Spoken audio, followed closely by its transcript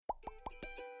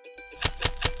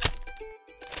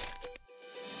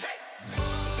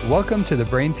Welcome to the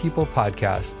Brain People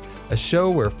Podcast, a show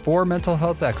where 4 mental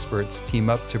health experts team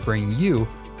up to bring you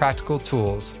practical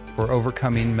tools for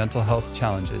overcoming mental health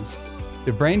challenges.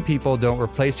 The Brain People don't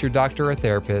replace your doctor or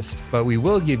therapist, but we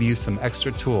will give you some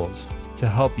extra tools to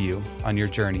help you on your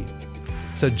journey.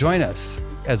 So join us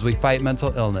as we fight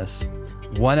mental illness,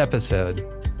 one episode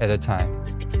at a time.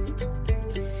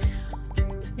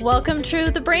 Welcome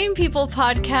to the Brain People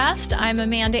Podcast. I'm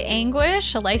Amanda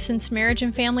Anguish, a licensed marriage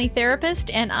and family therapist,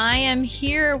 and I am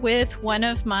here with one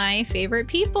of my favorite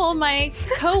people, my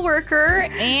coworker,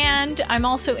 and I'm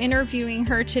also interviewing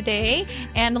her today.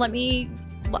 And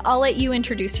I'll let you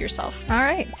introduce yourself. All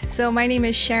right. So my name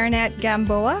is Sharonette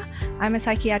Gamboa. I'm a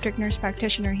psychiatric nurse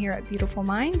practitioner here at Beautiful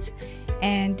Minds.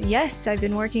 And yes, I've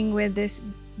been working with this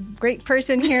great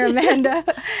person here, Amanda,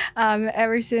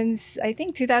 ever since, I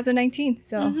think, 2019.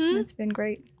 So it's been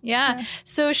great. Yeah.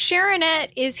 So Sharonette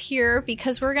is here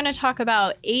because we're going to talk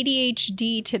about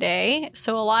ADHD today.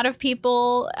 So a lot of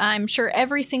people, I'm sure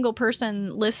every single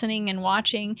person listening and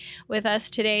watching with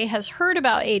us today has heard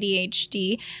about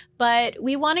ADHD, but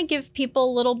we want to give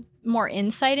people a little more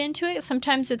insight into it.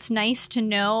 Sometimes it's nice to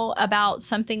know about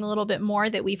something a little bit more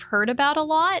that we've heard about a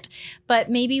lot, but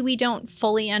maybe we don't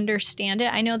fully understand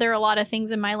it. I know there are a lot of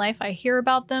things in my life I hear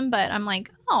about them, but I'm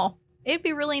like, oh, it'd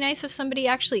be really nice if somebody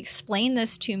actually explained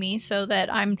this to me so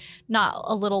that I'm not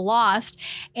a little lost.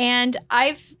 And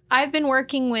I've been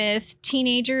working with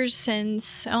teenagers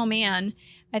since, I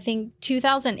think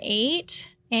 2008.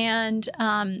 And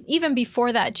even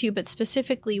before that too, but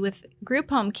specifically with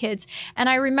group home kids. And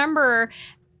I remember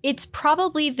it's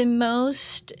probably the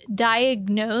most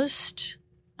diagnosed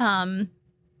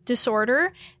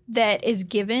disorder that is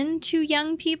given to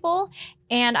young people.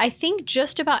 And I think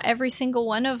just about every single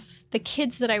one of the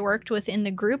kids that I worked with in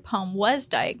the group home was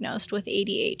diagnosed with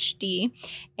ADHD.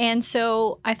 And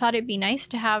so I thought it'd be nice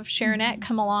to have Sharonette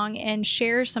come along and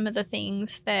share some of the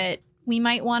things that we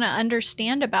might want to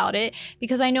understand about it,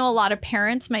 because I know a lot of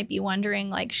parents might be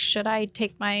wondering, like, should I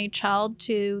take my child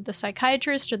to the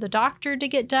psychiatrist or the doctor to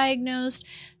get diagnosed?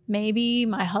 Maybe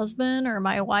my husband or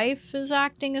my wife is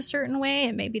acting a certain way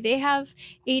and maybe they have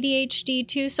ADHD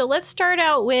too. So let's start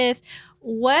out with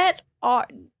what are,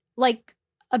 like,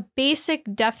 a basic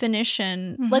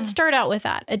definition. Let's start out with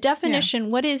that. A definition. Yeah.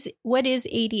 What is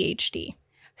ADHD?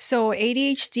 So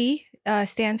ADHD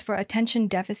stands for Attention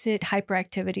Deficit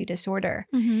Hyperactivity Disorder.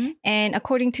 And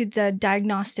according to the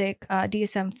diagnostic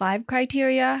DSM-5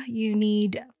 criteria, you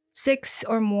need 6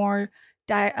 or more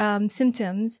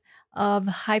symptoms of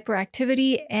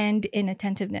hyperactivity and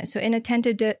inattentiveness. So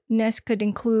inattentiveness could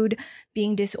include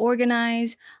being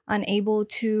disorganized, unable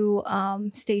to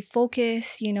stay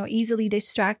focused, easily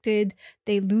distracted.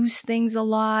 They lose things a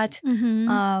lot.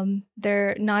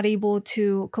 They're not able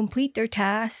to complete their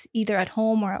tasks either at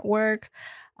home or at work.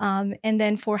 And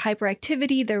then for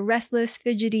hyperactivity, they're restless,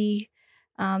 fidgety.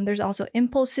 There's also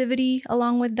impulsivity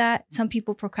along with that. Some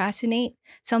people procrastinate.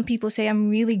 Some people say, I'm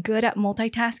really good at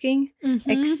multitasking,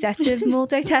 excessive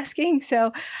multitasking.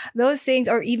 So those things,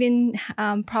 or even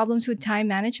problems with time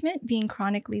management, being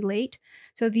chronically late.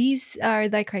 So these are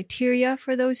the criteria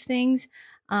for those things.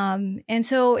 And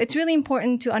so it's really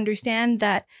important to understand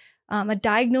that a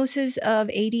diagnosis of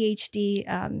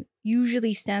ADHD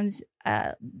usually stems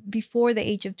before the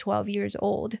age of 12 years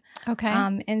old. Okay.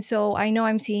 And so I know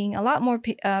I'm seeing a lot more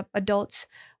adults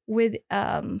with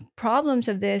problems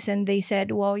of this, and they said,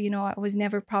 well, I was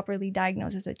never properly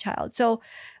diagnosed as a child. So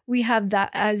we have that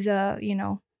as a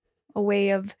way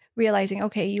of realizing,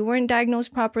 okay, you weren't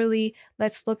diagnosed properly.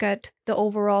 Let's look at the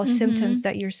overall symptoms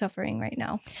that you're suffering right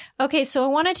now. Okay, so I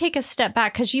want to take a step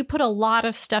back because you put a lot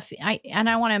of stuff, and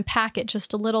I want to unpack it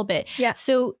just a little bit. Yeah.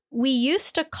 So we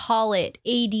used to call it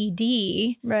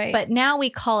ADD, right? But now we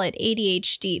call it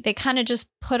ADHD. They kind of just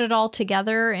put it all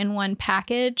together in one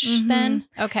package then?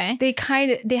 Okay.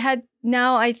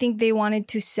 Now I think they wanted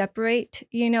to separate,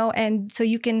 and so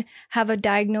you can have a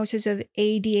diagnosis of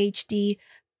ADHD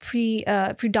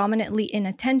predominantly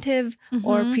inattentive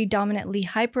or predominantly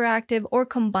hyperactive or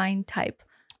combined type.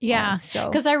 Yeah,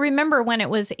 because I remember when it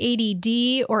was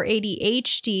ADD or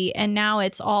ADHD, and now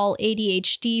it's all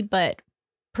ADHD, but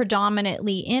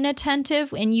predominantly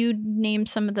inattentive. And you named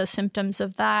some of the symptoms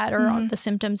of that, or the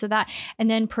symptoms of that,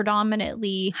 and then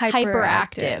predominantly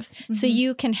hyperactive. So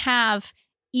you can have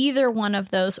either one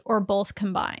of those or both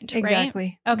combined, right?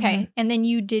 Exactly. Okay. And then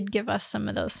you did give us some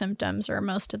of those symptoms or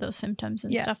most of those symptoms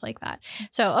and stuff like that.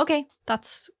 So, okay,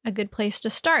 that's a good place to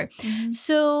start.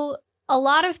 So a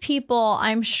lot of people,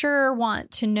 I'm sure,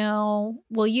 want to know,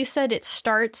 well, you said it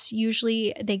starts,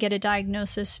 usually they get a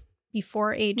diagnosis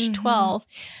before age 12.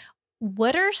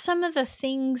 What are some of the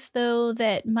things, though,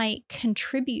 that might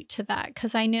contribute to that?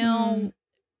 Because I know,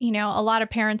 a lot of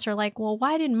parents are like, well,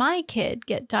 why did my kid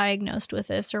get diagnosed with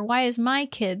this? Or why is my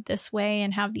kid this way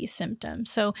and have these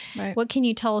symptoms? So what can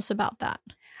you tell us about that?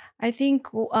 I think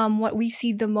what we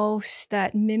see the most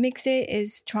that mimics it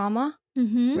is trauma.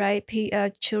 Right?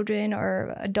 Children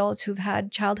or adults who've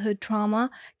had childhood trauma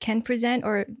can present,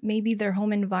 or maybe their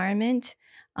home environment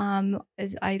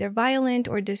is either violent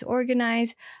or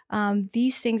disorganized.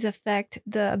 These things affect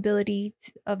the ability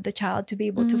of the child to be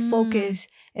able to focus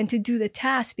and to do the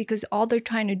task, because all they're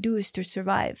trying to do is to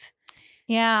survive.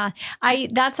 Yeah,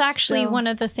 that's actually one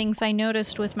of the things I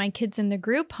noticed with my kids in the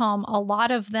group home. A lot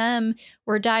of them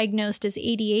were diagnosed as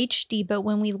ADHD, but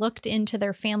when we looked into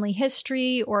their family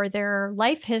history or their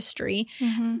life history,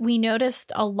 we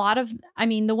noticed a lot of,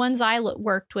 the ones I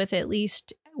worked with at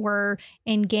least were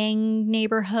in gang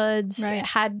neighborhoods,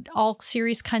 had all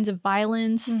serious kinds of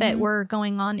violence that were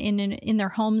going on in their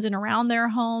homes and around their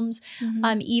homes,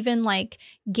 even like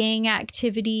gang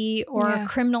activity or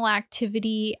criminal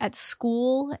activity at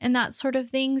school and that sort of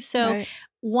thing. So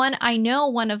I know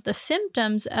one of the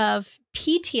symptoms of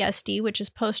PTSD, which is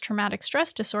post-traumatic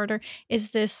stress disorder,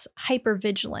 is this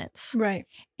hypervigilance. Right.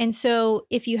 And so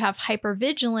if you have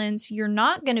hypervigilance, you're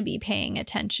not going to be paying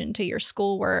attention to your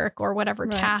schoolwork or whatever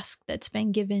task that's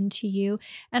been given to you.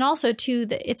 And also, too,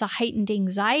 that it's a heightened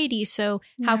anxiety. So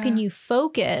how can you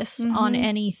focus on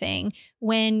anything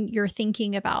when you're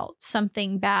thinking about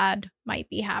something bad might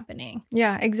be happening?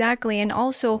 Yeah, exactly. And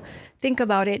also think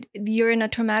about it. You're in a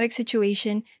traumatic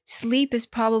situation. Sleep is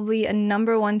probably a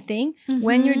number one thing.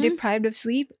 When you're deprived of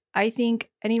sleep, I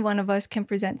think any one of us can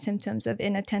present symptoms of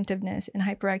inattentiveness and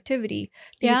hyperactivity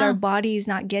because our body is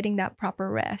not getting that proper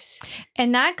rest.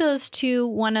 And that goes to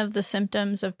one of the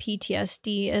symptoms of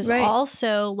PTSD is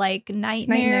also like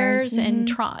nightmares and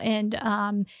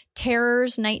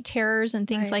terrors, night terrors and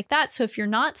things like that. So if you're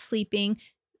not sleeping,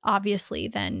 obviously,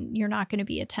 then you're not going to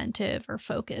be attentive or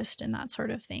focused and that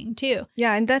sort of thing too.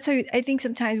 Yeah. And that's how I think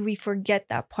sometimes we forget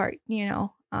that part,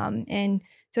 and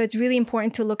so it's really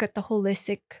important to look at the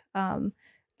holistic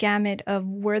gamut of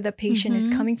where the patient is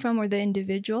coming from or the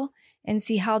individual and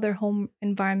see how their home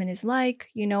environment is like,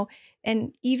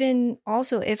 and even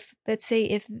also if, let's say,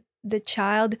 if the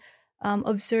child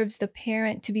observes the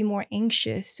parent to be more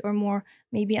anxious or more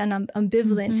maybe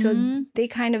ambivalent. So they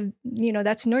kind of,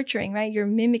 that's nurturing, right? You're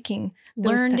mimicking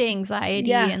learned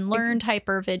anxiety and learned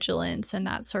hypervigilance and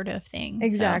that sort of thing.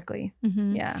 Exactly. So,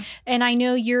 yeah. And I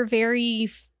know you're very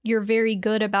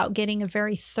good about getting a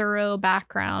very thorough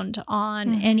background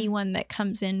on anyone that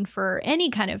comes in for any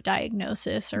kind of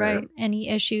diagnosis or any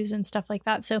issues and stuff like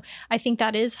that. So I think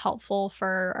that is helpful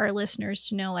for our listeners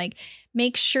to know, like,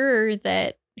 make sure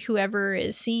that whoever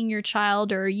is seeing your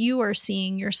child or you are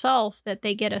seeing yourself, that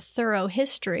they get a thorough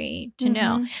history to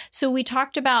know. So we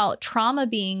talked about trauma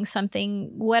being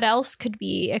something. What else could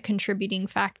be a contributing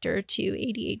factor to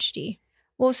ADHD?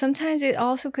 Well, sometimes it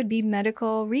also could be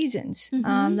medical reasons.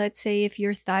 Let's say if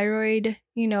your thyroid,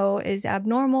 is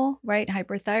abnormal, right?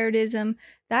 Hyperthyroidism,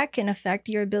 that can affect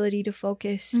your ability to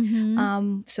focus.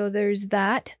 So there's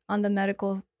that on the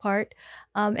medical part.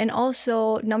 And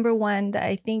also, number one, that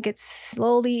I think it's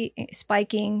slowly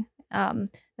spiking,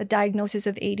 the diagnosis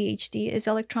of ADHD is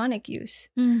electronic use.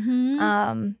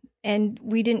 And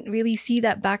we didn't really see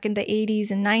that back in the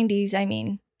 80s and 90s. I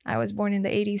mean, I was born in the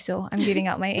 80s, so I'm giving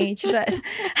out my age, but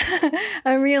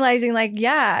I'm realizing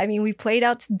we played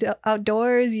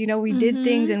outdoors, we did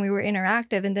things and we were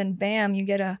interactive, and then bam, you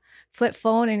get a flip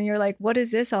phone and you're like, what is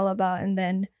this all about? And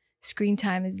then screen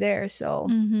time is there. So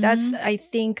that's, I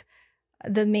think,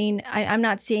 the main, I'm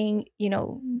not saying,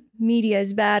 media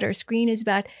is bad or screen is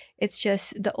bad. It's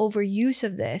just the overuse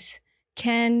of this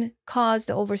can cause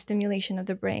the overstimulation of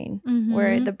the brain,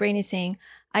 where the brain is saying,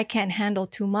 I can't handle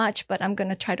too much, but I'm going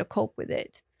to try to cope with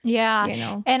it.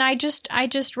 Yeah. And I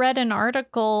just read an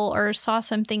article or saw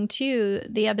something too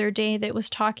the other day that was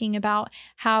talking about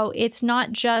how it's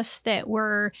not just that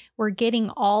we're getting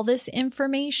all this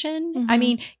information. I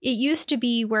mean, it used to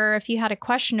be where if you had a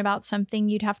question about something,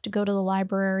 you'd have to go to the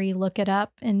library, look it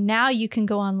up. And now you can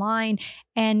go online,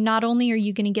 and not only are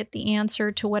you going to get the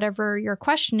answer to whatever your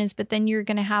question is, but then you're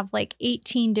going to have like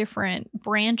 18 different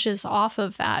branches off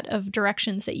of that, of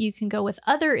directions that you can go with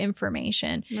other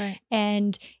information. Right.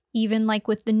 And even like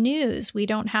with the news, we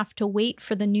don't have to wait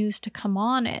for the news to come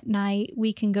on at night.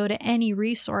 We can go to any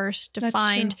resource to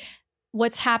find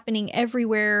what's happening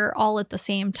everywhere all at the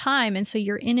same time. And so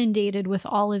you're inundated with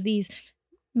all of these,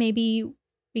 maybe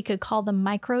we could call them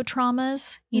micro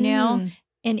traumas,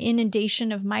 an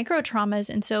inundation of micro traumas.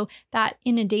 And so that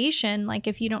inundation, like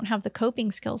if you don't have the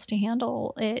coping skills to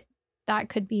handle it, that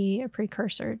could be a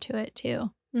precursor to it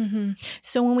too. Mm-hmm.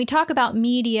 So when we talk about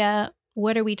media,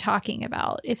 what are we talking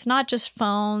about? It's not just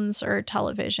phones or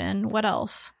television. What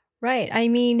else? Right. I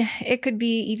mean, it could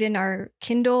be even our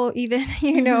Kindle, even,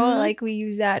 you know, Mhm. like we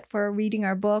use that for reading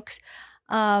our books.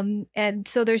 And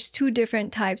so there's two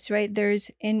different types, right?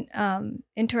 There's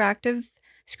interactive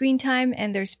screen time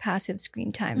and there's passive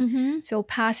screen time. Mm-hmm. So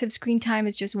passive screen time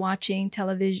is just watching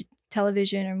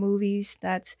television or movies.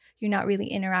 That's, you're not really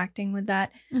interacting with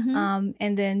that. Mm-hmm.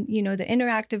 And then, you know, the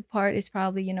interactive part is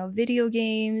probably, you know, video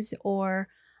games or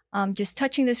just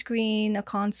touching the screen, a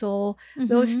console.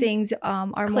 Those things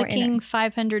are Clicking more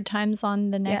 500 times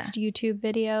on the next YouTube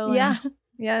video. Yeah,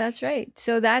 that's right.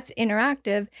 So that's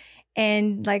interactive.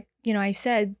 And like, you know, I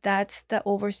said, that's the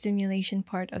overstimulation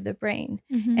part of the brain.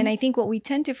 Mm-hmm. And I think what we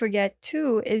tend to forget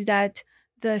too is that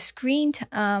the screen,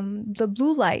 the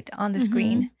blue light on the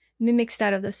screen mimics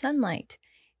that of the sunlight.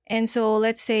 And so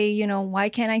let's say, you know, why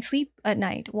can't I sleep at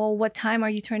night? Well, what time are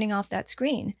you turning off that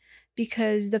screen?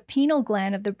 Because the pineal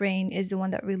gland of the brain is the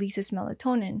one that releases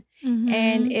melatonin.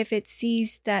 And if it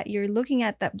sees that you're looking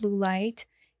at that blue light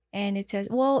and it says,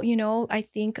 well, you know, I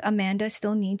think Amanda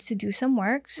still needs to do some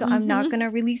work, so I'm not going to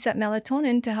release that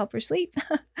melatonin to help her sleep.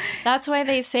 That's why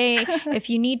they say if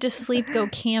you need to sleep, go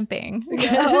camping.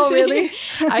 Oh, really?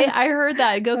 I heard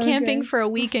that. Go camping for a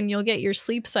week and you'll get your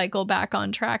sleep cycle back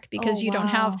on track because you don't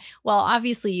have, well,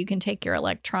 obviously you can take your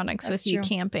electronics with you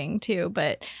camping too,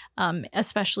 but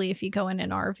especially if you go in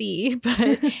an RV.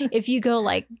 But if you go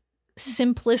like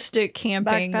simplistic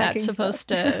camping, that's supposed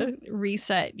to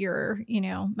reset your, you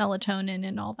know, melatonin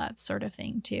and all that sort of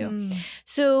thing too.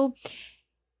 So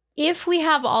if we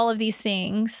have all of these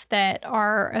things that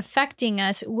are affecting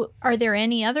us, are there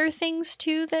any other things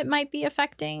too that might be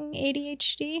affecting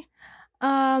ADHD?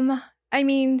 I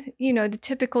mean, you know, the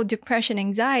typical depression,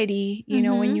 anxiety, you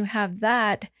know, when you have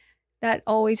that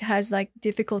always has like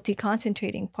difficulty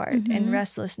concentrating part and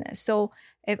restlessness. So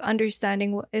if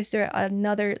understanding, is there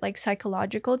another like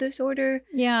psychological disorder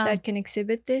that can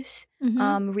exhibit this?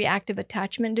 Reactive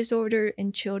attachment disorder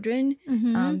in children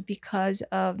because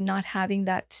of not having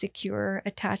that secure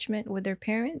attachment with their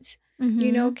parents,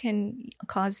 you know, can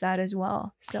cause that as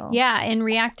well. So yeah, and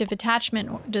reactive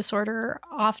attachment disorder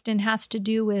often has to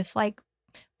do with like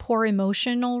poor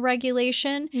emotional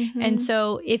regulation. And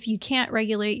so if you can't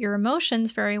regulate your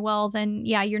emotions very well, then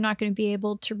yeah, you're not going to be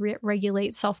able to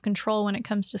regulate self-control when it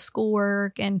comes to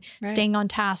schoolwork and staying on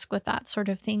task with that sort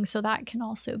of thing. So that can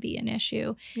also be an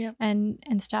issue and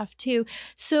stuff too.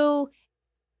 So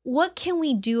what can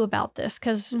we do about this?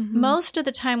 Because most of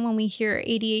the time when we hear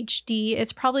ADHD,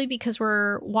 it's probably because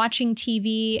we're watching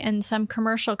TV and some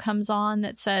commercial comes on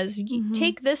that says,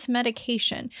 take this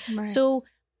medication. So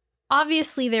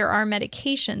obviously, there are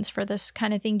medications for this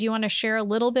kind of thing. Do you want to share a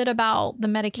little bit about the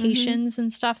medications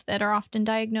and stuff that are often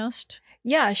diagnosed?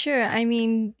 Yeah, sure. I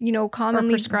mean, you know,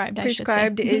 commonly prescribed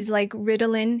is like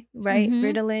Ritalin, right?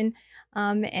 Ritalin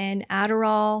and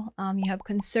Adderall. You have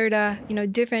Concerta, you know,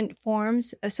 different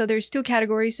forms. So there's two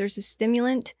categories. There's a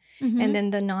stimulant and then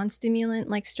the non-stimulant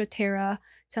like Strattera.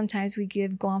 Sometimes we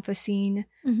give guanfacine,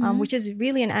 which is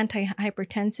really an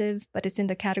antihypertensive, but it's in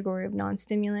the category of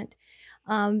non-stimulant.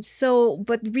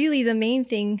 But really the main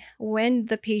thing when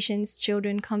the patient's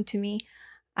children come to me,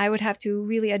 I would have to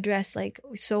really address like,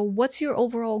 so what's your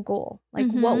overall goal? Like,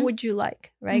 what would you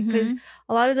like, right? Because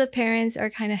a lot of the parents are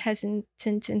kind of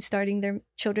hesitant in starting their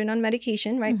children on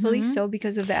medication, rightfully so,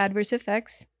 because of the adverse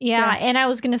effects. Yeah. And I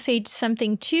was going to say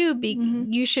something too,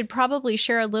 you should probably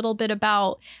share a little bit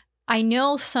about, I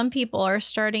know some people are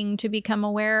starting to become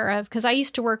aware of, because I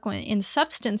used to work in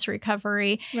substance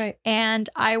recovery, and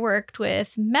I worked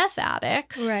with meth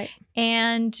addicts,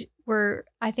 and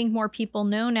I think more people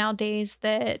know nowadays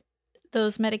that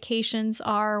those medications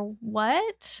are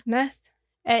what? Meth.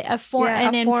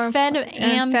 Amphetamine.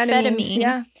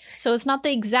 Yeah. So it's not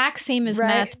the exact same as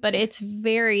meth, but it's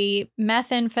very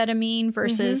methamphetamine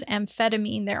versus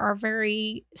amphetamine. There are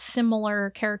very similar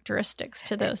characteristics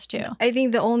to those two. I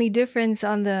think the only difference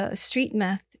on the street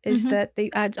meth is that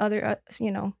they add other,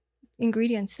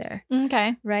 ingredients there.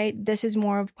 Okay. Right. This is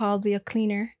more of probably a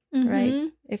cleaner,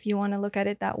 right? If you want to look at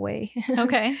it that way.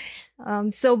 Okay.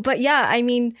 But yeah, I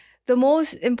mean, the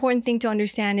most important thing to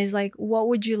understand is like, what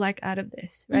would you like out of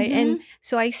this, right? And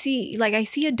so I see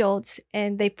adults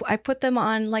and I put them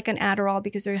on like an Adderall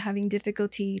because they're having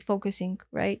difficulty focusing,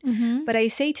 right? But I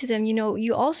say to them, you know,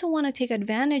 you also want to take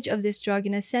advantage of this drug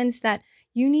in a sense that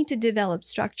you need to develop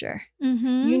structure.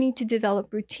 You need to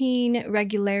develop routine,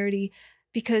 regularity.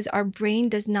 because our brain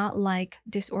does not like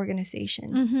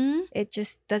disorganization. Mm-hmm. It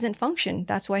just doesn't function.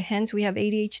 That's why, hence, we have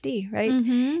ADHD, right?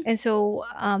 Mm-hmm. And so,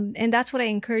 and that's what I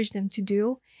encourage them to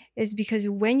do, is because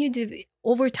when you do,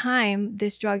 over time,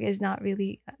 this drug is not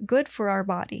really good for our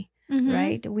body, Mm-hmm.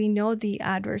 right? We know the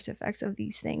adverse effects of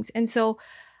these things. And so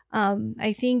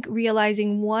I think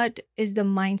realizing what is the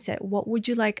mindset, what would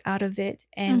you like out of it?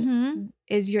 And Mm-hmm.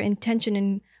 is your intention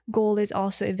and goal is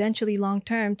also eventually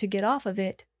long-term to get off of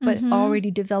it, but Mm-hmm.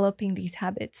 already developing these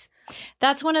habits.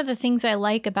 That's one of the things I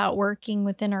like about working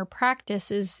within our practice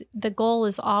is the goal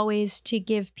is always to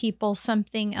give people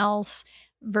something else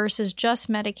versus just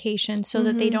medication so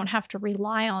that they Mhm. don't have to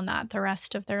rely on that the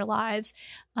rest of their lives.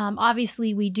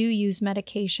 Obviously, we do use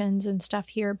medications and stuff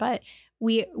here, but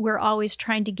we're always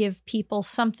trying to give people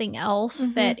something else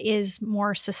Mhm. that is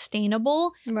more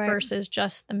sustainable Right. versus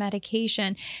just the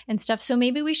medication and stuff. So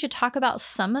maybe we should talk about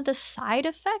some of the side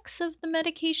effects of the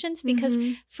medications, because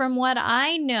Mhm. from what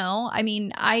I know, I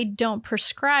mean, I don't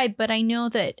prescribe, but I know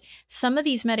that some of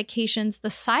these medications, the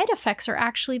side effects are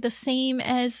actually the same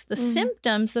as the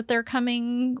symptoms that they're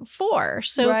coming for.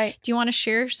 So Right. do you want to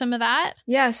share some of that?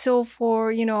 Yeah, so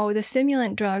for, the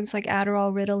stimulant drugs like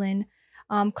Adderall, Ritalin,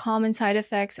 common side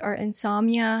effects are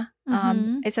insomnia.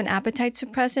 Mhm. It's an appetite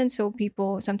suppressant, so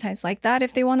people sometimes like that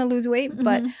if they want to lose weight,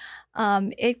 but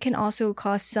it can also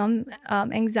cause some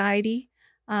anxiety.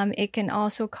 It can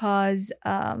also cause,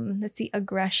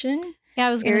 aggression, Yeah, I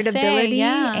was going to say, irritability,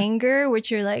 yeah. anger, which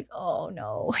you're like, oh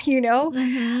no,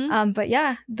 Mhm. But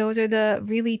yeah, those are the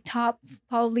really top,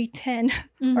 probably 10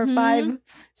 or Mhm. 5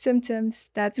 symptoms.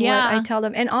 That's what Yeah. I tell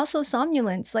them. And also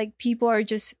somnolence, like people are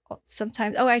just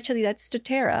sometimes, actually that's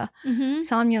Statera. Mhm.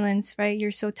 Somnolence, right?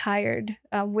 You're so tired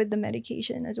with the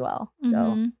medication as well. So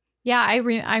Mhm. Yeah, I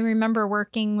remember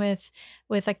working with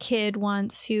a kid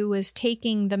once who was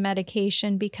taking the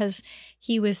medication because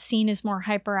he was seen as more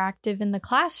hyperactive in the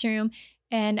classroom,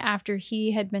 and after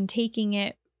he had been taking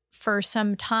it for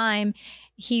some time,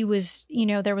 he was,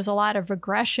 there was a lot of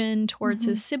aggression towards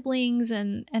his siblings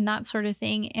and that sort of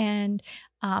thing, and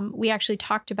we actually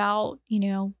talked about,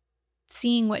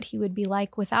 seeing what he would be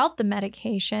like without the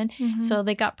medication. So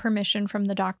they got permission from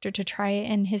the doctor to try it,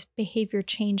 and his behavior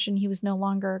changed and he was no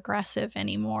longer aggressive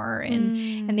anymore.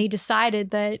 And they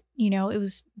decided that, it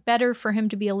was better for him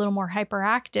to be a little more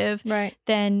hyperactive right.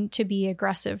 than to be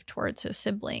aggressive towards his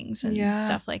siblings and Yeah.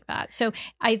 stuff like that. So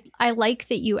I like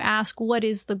that you ask what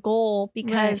is the goal,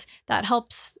 because that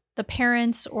helps the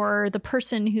parents or the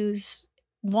person who's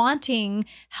wanting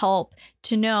help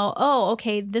to know, oh,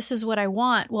 okay, this is what I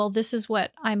want. Well, this is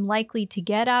what I'm likely to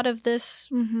get out of this,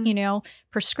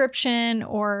 prescription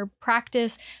or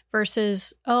practice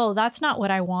versus, oh, that's not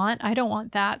what I want. I don't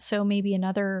want that. So maybe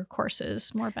another course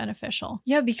is more beneficial.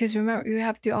 Yeah, because remember, you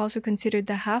have to also consider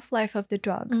the half-life of the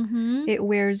drug. Mm-hmm. It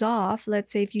wears off. Let's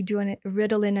say if you do a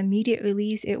Ritalin immediate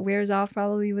release, it wears off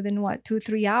probably within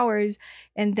 2-3 hours.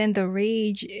 And then the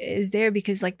rage is there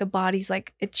because like the body's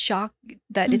like, it's shocked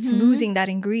that it's losing that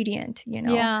ingredient,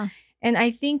 Yeah. And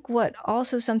I think what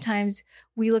also sometimes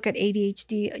we look at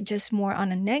ADHD just more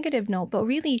on a negative note, but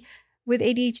really with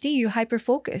ADHD, you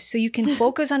hyper-focus. So you can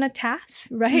focus on a task,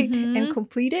 right? And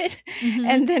complete it.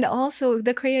 And then also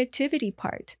the creativity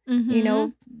part,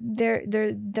 they're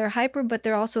hyper, but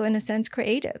they're also in a sense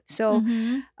creative. So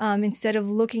instead of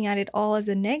looking at it all as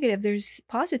a negative, there's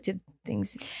positive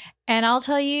things. And I'll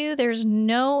tell you, there's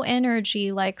no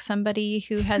energy like somebody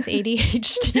who has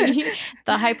ADHD,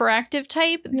 the hyperactive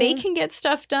type. Yeah. They can get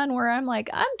stuff done where I'm like,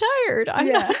 I'm tired.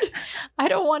 I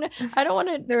don't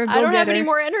have any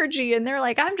more energy. And they're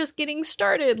like, I'm just getting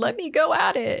started. Let me go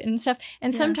at it and stuff.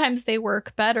 And sometimes they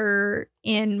work better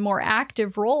in more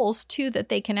active roles too, that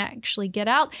they can actually get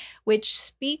out, which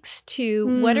speaks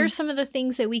to what are some of the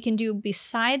things that we can do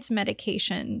besides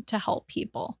medication to help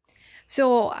people?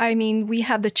 So, I mean, we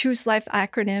have the Choose Life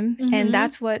acronym, and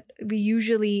that's what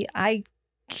I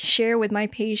share with my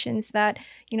patients, that,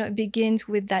 it begins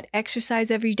with that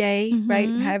exercise every day, right?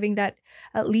 Having that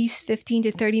at least 15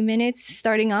 to 30 minutes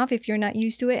starting off if you're not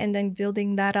used to it, and then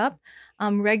building that up.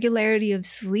 Regularity of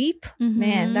sleep,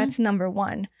 man, that's number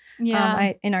one.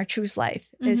 Yeah. In our Choose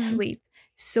Life is sleep.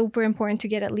 Super important to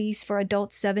get at least for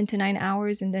adults 7 to 9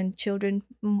 hours, and then children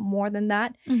more than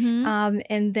that.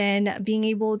 And then being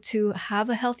able to have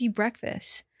a healthy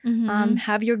breakfast.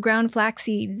 Have your ground flax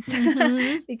seeds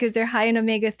because they're high in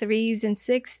omega-3s and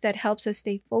 6 that helps us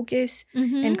stay focused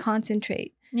and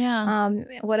concentrate. Yeah.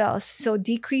 What else? So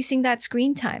decreasing that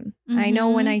screen time. I know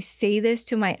when I say this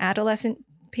to my adolescent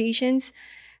patients,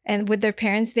 and with their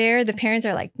parents there, the parents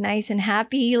are like nice and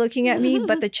happy looking at me,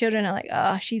 but the children are like,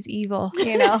 oh, she's evil,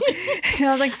 you know? And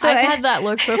I was like, so I've had that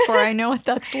look before. I know what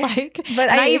that's like. But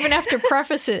I even have to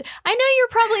preface it. I know you're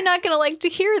probably not going to like to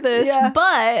hear this,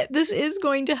 but this is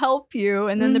going to help you.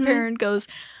 And then the parent goes,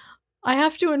 I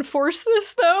have to enforce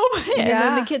this though. And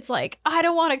then the kid's like, I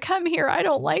don't want to come here. I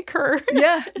don't like her.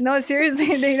 Yeah, no,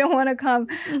 seriously, they don't want to come.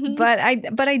 But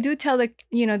I do tell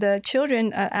the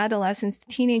children, adolescents,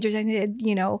 teenagers, I said,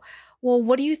 well,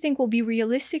 what do you think will be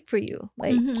realistic for you?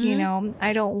 Like,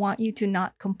 I don't want you to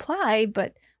not comply,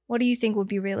 but what do you think will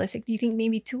be realistic? Do you think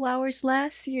maybe 2 hours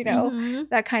less?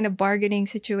 That kind of bargaining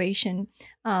situation.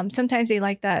 Sometimes they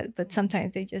like that, but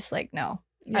sometimes they just like, no.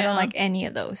 I don't like any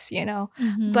of those,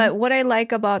 But what I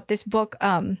like about this book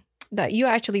that you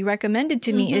actually recommended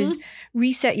to me is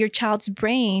Reset Your Child's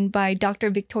Brain by Dr.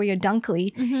 Victoria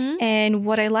Dunkley. And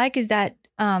what I like is that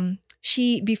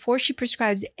before she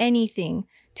prescribes anything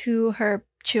to her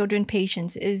children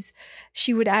patients, is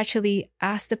she would actually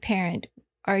ask the parent,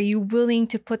 are you willing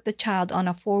to put the child on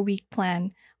a 4-week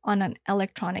plan on an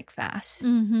electronic fast?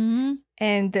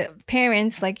 And the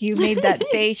parents, like, you made that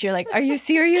face, you're like, are you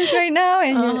serious right now?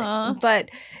 And but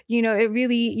it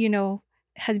really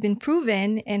has been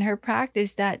proven in her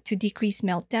practice that to decrease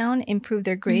meltdown, improve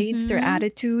their grades, their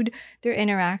attitude, their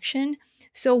interaction.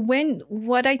 So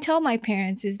what I tell my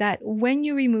parents is that when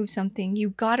you remove something, you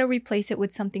got to replace it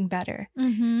with something better.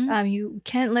 You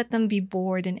can't let them be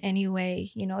bored in any way.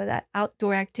 That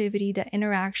outdoor activity, that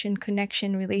interaction,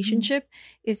 connection, relationship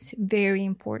is very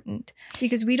important,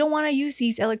 because we don't want to use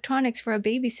these electronics for a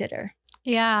babysitter.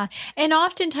 Yeah. And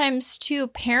oftentimes, too,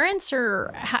 parents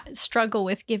struggle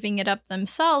with giving it up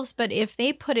themselves. But if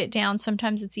they put it down,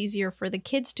 sometimes it's easier for the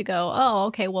kids to go, oh,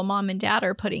 okay, well, mom and dad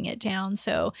are putting it down,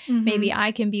 so maybe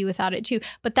I can be without it, too.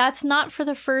 But that's not for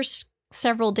the first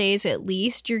several days, at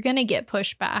least. You're going to get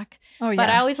pushback. Oh, yeah. But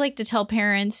I always like to tell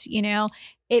parents,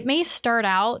 it may start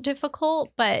out difficult,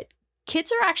 but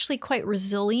kids are actually quite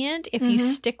resilient if you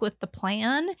stick with the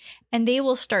plan, and they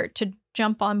will start to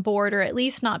jump on board, or at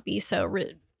least not be so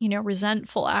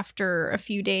resentful after a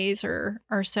few days or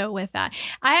so with that.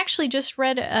 I actually just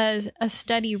read a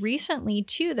study recently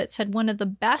too that said one of the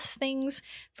best things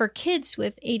for kids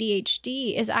with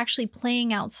ADHD is actually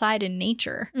playing outside in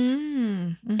nature.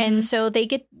 And so they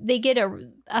get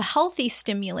a healthy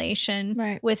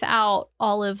stimulation without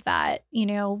all of that,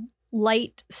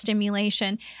 light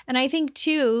stimulation. And I think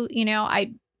too,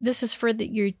 this is for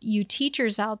you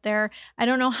teachers out there. I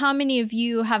don't know how many of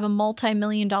you have a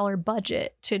multi-million-dollar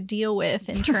budget to deal with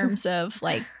in terms of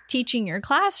like teaching your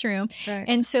classroom.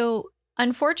 And so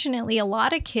unfortunately, a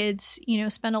lot of kids,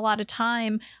 spend a lot of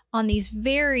time on these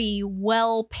very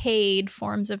well-paid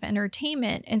forms of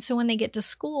entertainment. And so when they get to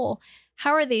school,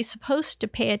 how are they supposed to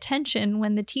pay attention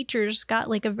when the teacher's got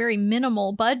like a very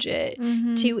minimal budget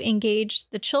to engage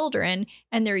the children,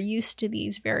 and they're used to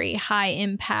these very high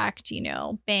impact,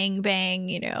 bang, bang,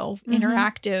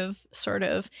 interactive sort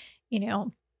of,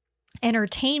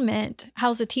 entertainment?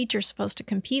 How's a teacher supposed to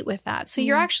compete with that? So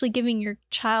you're actually giving your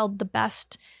child the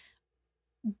best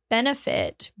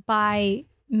benefit by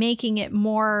making it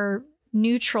more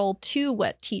neutral to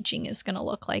what teaching is going to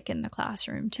look like in the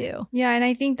classroom too. Yeah, and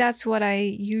I think that's what I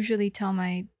usually tell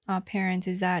my parents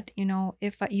is that,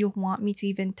 if you want me to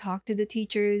even talk to the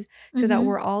teachers so that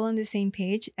we're all on the same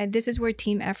page, and this is where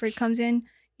team effort comes in.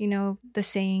 The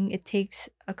saying, it takes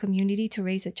a community to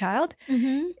raise a child.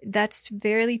 That's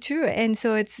very true. And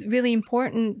so it's really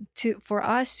important for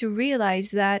us to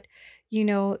realize that,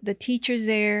 the teachers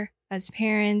there, as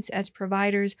parents, as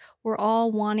providers, we're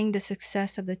all wanting the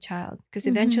success of the child, because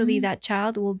eventually that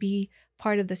child will be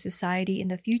part of the society in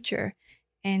the future.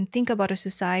 And think about a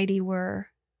society where,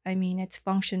 it's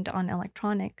functioned on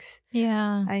electronics.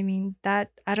 Yeah.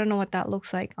 I don't know what that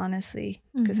looks like, honestly,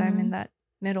 because I'm in that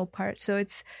middle part. So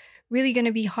it's really going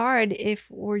to be hard if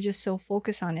we're just so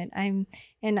focused on it.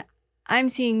 I'm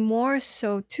seeing more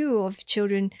so too of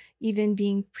children even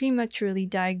being prematurely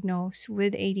diagnosed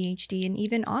with ADHD and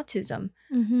even autism,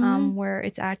 where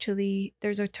it's actually,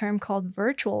 there's a term called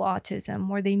virtual autism,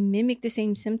 where they mimic the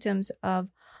same symptoms of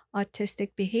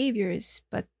autistic behaviors,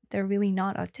 but they're really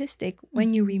not autistic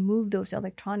when you remove those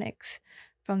electronics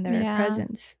from their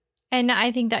presence. And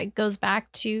I think that goes back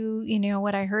to,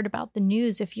 what I heard about the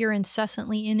news. If you're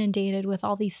incessantly inundated with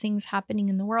all these things happening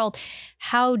in the world,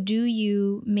 how do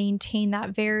you maintain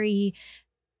that very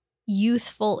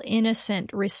youthful, innocent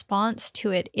response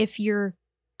to it if you're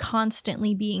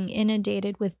constantly being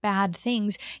inundated with bad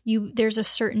things? There's a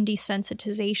certain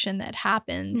desensitization that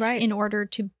happens in order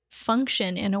to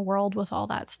function in a world with all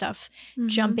that stuff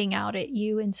jumping out at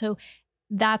you. And so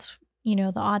that's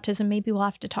the autism. Maybe we'll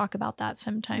have to talk about that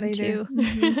sometime Later. too.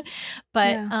 Mm-hmm.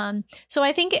 But so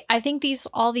I think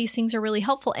all these things are really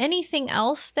helpful. Anything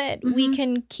else that we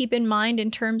can keep in mind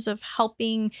in terms of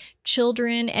helping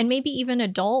children and maybe even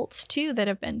adults too that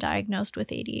have been diagnosed with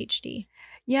ADHD?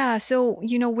 Yeah. So,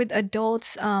 with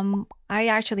adults, I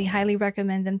actually highly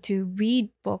recommend them to read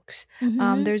books.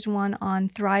 There's one on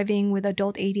thriving with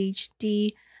adult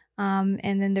ADHD.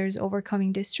 And then there's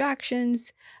overcoming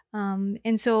distractions.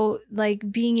 And so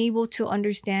like being able to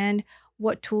understand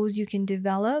what tools you can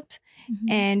develop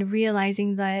and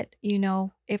realizing that,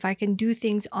 if I can do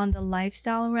things on the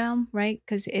lifestyle realm, right?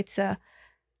 Because it's a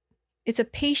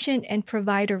patient and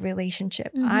provider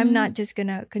relationship. I'm not just going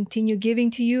to continue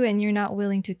giving to you and you're not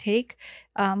willing to take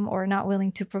or not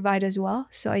willing to provide as well.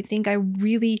 So I think I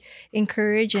really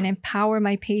encourage and empower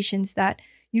my patients that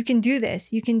you can do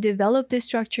this. You can develop this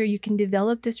structure. You can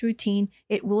develop this routine.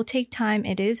 It will take time.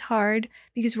 It is hard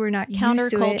because we're not used to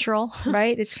it. Countercultural.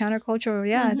 Right? It's countercultural.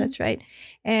 Yeah, that's right.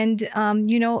 And,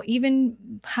 even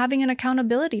having an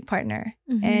accountability partner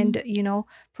and,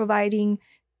 providing,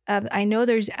 I know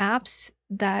there's apps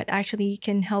that actually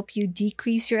can help you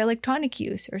decrease your electronic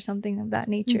use or something of that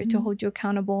nature to hold you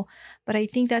accountable. But I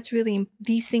think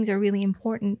these things are really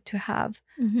important to have,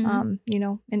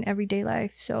 in everyday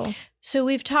life. So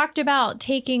we've talked about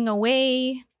taking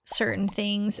away certain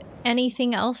things.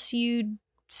 Anything else you'd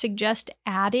suggest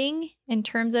adding in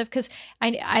terms of, because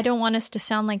I don't want us to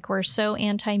sound like we're so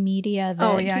anti-media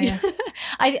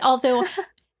that although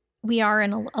we are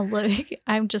in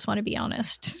I just want to be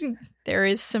honest. There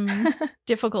is some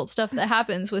difficult stuff that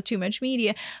happens with too much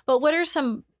media. But what are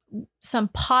some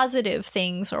positive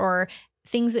things or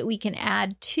things that we can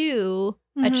add to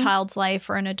a child's life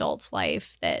or an adult's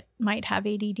life that might have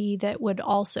ADHD that would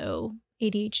also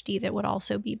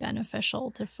be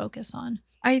beneficial to focus on?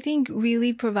 I think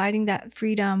really providing that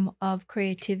freedom of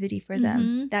creativity for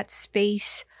them, that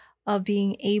space of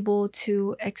being able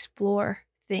to explore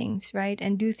things, right?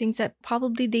 And do things that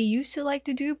probably they used to like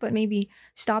to do, but maybe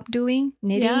stop doing,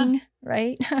 knitting,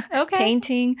 right? Okay.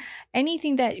 Painting,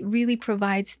 anything that really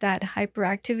provides that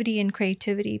hyperactivity and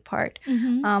creativity part,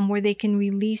 where they can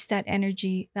release that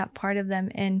energy, that part of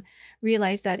them, and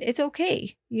realize that it's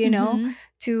okay, and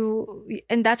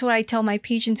that's what I tell my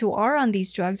patients who are on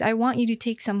these drugs. I want you to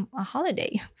take a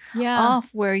holiday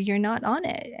off where you're not on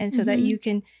it. And so that you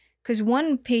can, because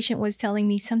one patient was telling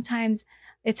me sometimes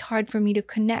it's hard for me to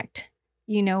connect,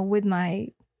 with my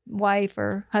wife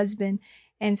or husband.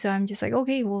 And so I'm just like,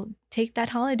 okay, well, take that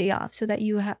holiday off so that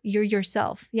you're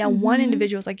yourself. Yeah. One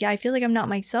individual's like, I feel like I'm not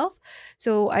myself.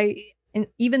 So and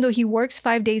even though he works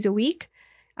 5 days a week,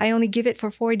 I only give it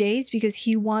for 4 days because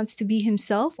he wants to be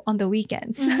himself on the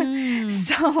weekends.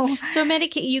 So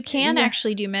you can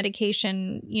actually do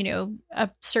medication, a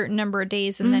certain number of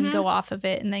days and then go off of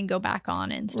it and then go back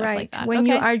on and stuff like that. When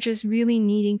you are just really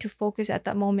needing to focus at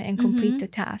that moment and complete the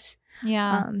task.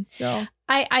 Yeah. So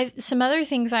I some other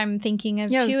things I'm thinking of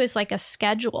too is like a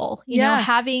schedule,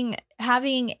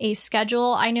 having a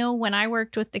schedule. I know when I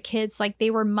worked with the kids, like they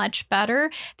were much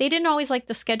better. They didn't always like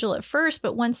the schedule at first,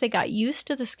 but once they got used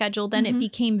to the schedule, then it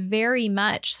became very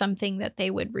much something that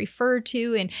they would refer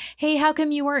to. And, hey, how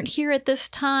come you weren't here at this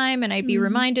time? And I'd be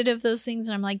reminded of those things.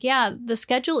 And I'm like, yeah, the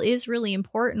schedule is really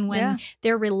important when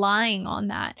they're relying on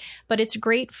that. But it's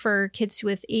great for kids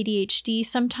with ADHD.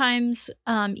 Sometimes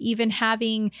even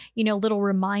having, little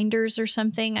reminders or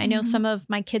something. I know some of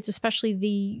my kids, especially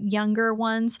the younger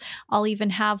ones, I'll even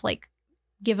have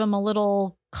give them a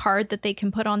little card that they can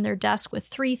put on their desk with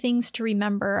 3 things to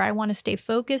remember. I want to stay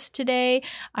focused today.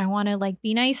 I want to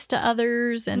be nice to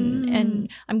others and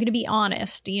I'm going to be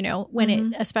honest,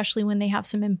 especially when they have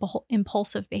some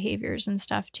impulsive behaviors and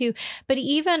stuff too. But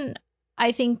even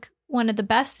I think one of the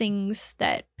best things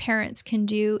that parents can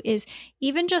do is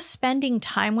even just spending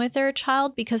time with their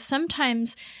child, because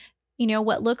sometimes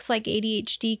what looks like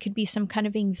ADHD could be some kind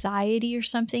of anxiety or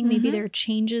something. Maybe there are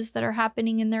changes that are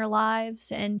happening in their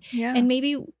lives. And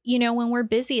maybe, when we're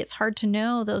busy, it's hard to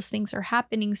know those things are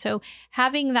happening. So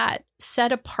having that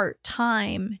set apart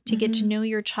time to get to know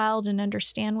your child and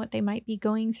understand what they might be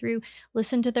going through,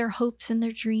 listen to their hopes and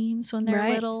their dreams when they're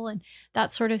little and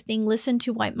that sort of thing. Listen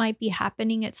to what might be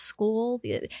happening at school.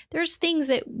 There's things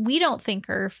that we don't think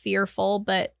are fearful,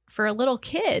 but for a little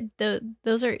kid,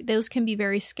 those can be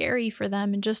very scary for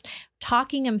them. And just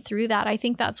talking them through that, I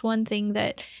think that's one thing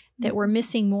that we're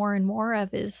missing more and more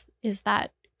of is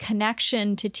that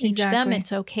connection to teach them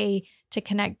it's okay to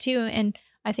connect too. And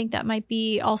I think that might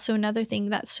be also another thing,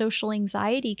 that social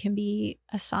anxiety can be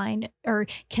a sign or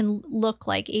can look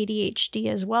like ADHD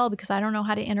as well, because I don't know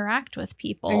how to interact with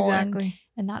people.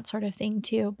 And that sort of thing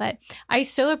too. But I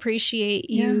so appreciate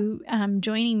you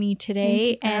joining me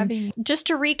today. And just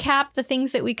to recap the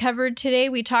things that we covered today,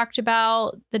 we talked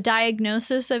about the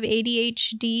diagnosis of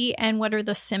ADHD and what are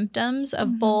the symptoms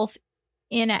of both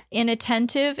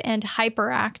inattentive and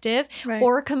hyperactive,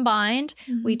 or combined.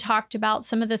 We talked about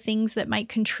some of the things that might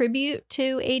contribute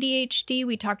to ADHD.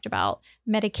 We talked about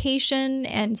medication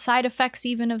and side effects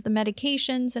even of the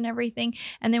medications and everything.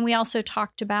 And then we also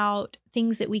talked about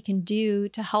things that we can do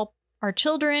to help our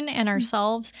children and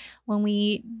ourselves when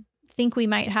we think we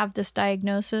might have this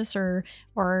diagnosis or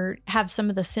have some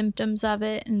of the symptoms of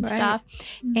it and stuff.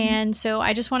 And so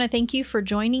I just want to thank you for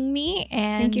joining me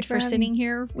and thank you for sitting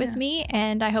here with me.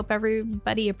 And I hope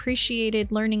everybody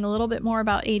appreciated learning a little bit more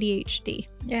about ADHD.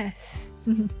 Yes.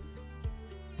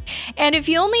 And if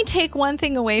you only take one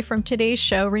thing away from today's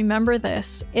show, remember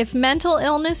this. If mental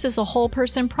illness is a whole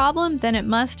person problem, then it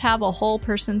must have a whole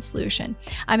person solution.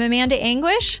 I'm Amanda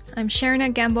Anguish. I'm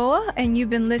Sharina Gamboa, and you've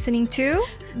been listening to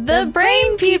the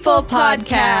Brain People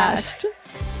Podcast.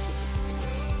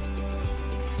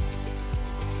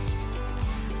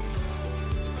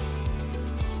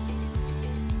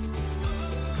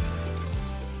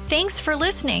 Thanks for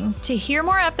listening. To hear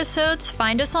more episodes,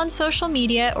 find us on social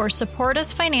media, or support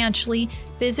us financially,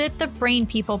 visit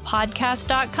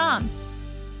thebrainpeoplepodcast.com.